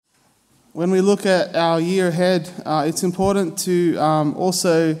when we look at our year ahead, it's important to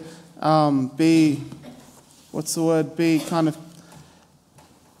also be kind of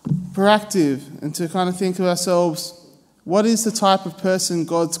proactive and to kind of think of ourselves, what is the type of person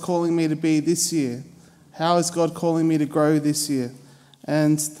God's calling me to be this year? How is God calling me to grow this year?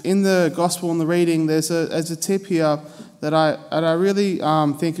 And in the gospel and the reading, there's a tip here that I really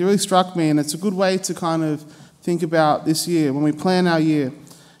think it really struck me, and it's a good way to kind of think about this year when we plan our year.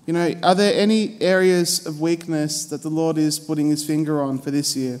 You know, are there any areas of weakness that the Lord is putting his finger on for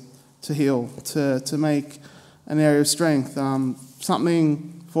this year to heal, to make an area of strength,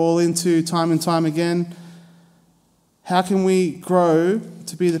 something fall into time and time again? How can we grow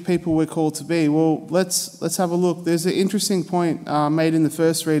to be the people we're called to be? Well, let's have a look. There's an interesting point made in the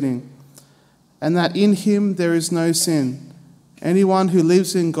first reading, and that in him there is no sin. Anyone who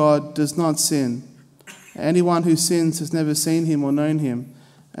lives in God does not sin. Anyone who sins has never seen him or known him.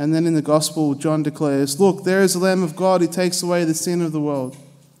 And then in the gospel, John declares, "Look, there is the Lamb of God who takes away the sin of the world."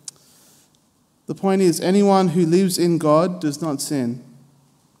 The point is, anyone who lives in God does not sin.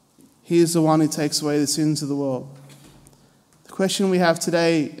 He is the one who takes away the sins of the world. The question we have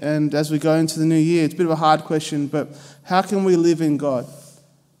today, and as we go into the new year, it's a bit of a hard question, but how can we live in God?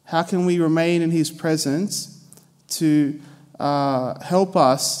 How can we remain in his presence to help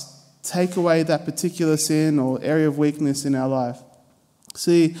us take away that particular sin or area of weakness in our life?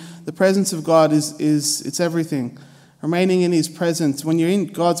 See, the presence of God is it's everything. Remaining in his presence. When you're in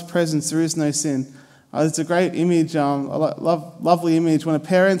God's presence, there is no sin. It's a great image, lovely image. When a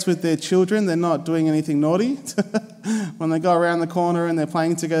parent's with their children, they're not doing anything naughty. When they go around the corner and they're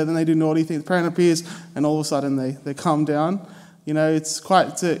playing together, then they do naughty things. The parent appears, and all of a sudden they calm down. You know, it's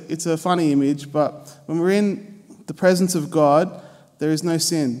a funny image, but when we're in the presence of God, there is no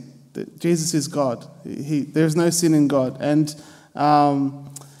sin. Jesus is God. There is no sin in God. And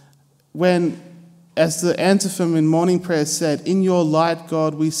as the antiphon in morning prayer said, "In your light,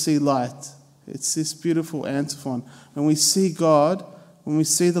 God, we see light." It's this beautiful antiphon. When we see God, when we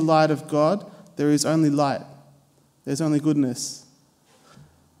see the light of God, there is only light. There's only goodness.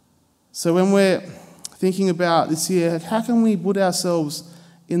 So when we're thinking about this year, how can we put ourselves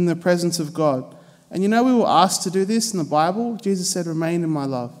in the presence of God? And you know, we were asked to do this in the Bible. Jesus said, "Remain in my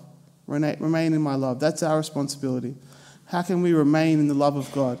love." Remain in my love. That's our responsibility. How can we remain in the love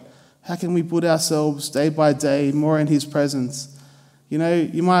of God? How can we put ourselves day by day more in his presence? You know,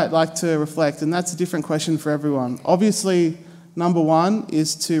 you might like to reflect, and that's a different question for everyone. Obviously, number one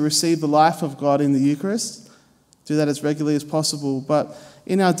is to receive the life of God in the Eucharist. Do that as regularly as possible. But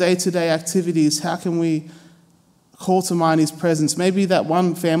in our day-to-day activities, how can we call to mind his presence? Maybe that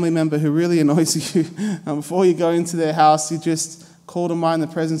one family member who really annoys you, and before you go into their house, you just call to mind the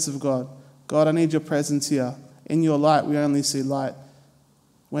presence of God. God, I need your presence here. In your light, we only see light.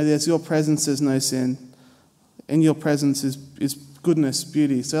 Where there's your presence, there's no sin. In your presence is goodness,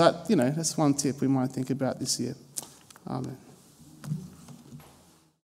 beauty. So that's one tip we might think about this year. Amen.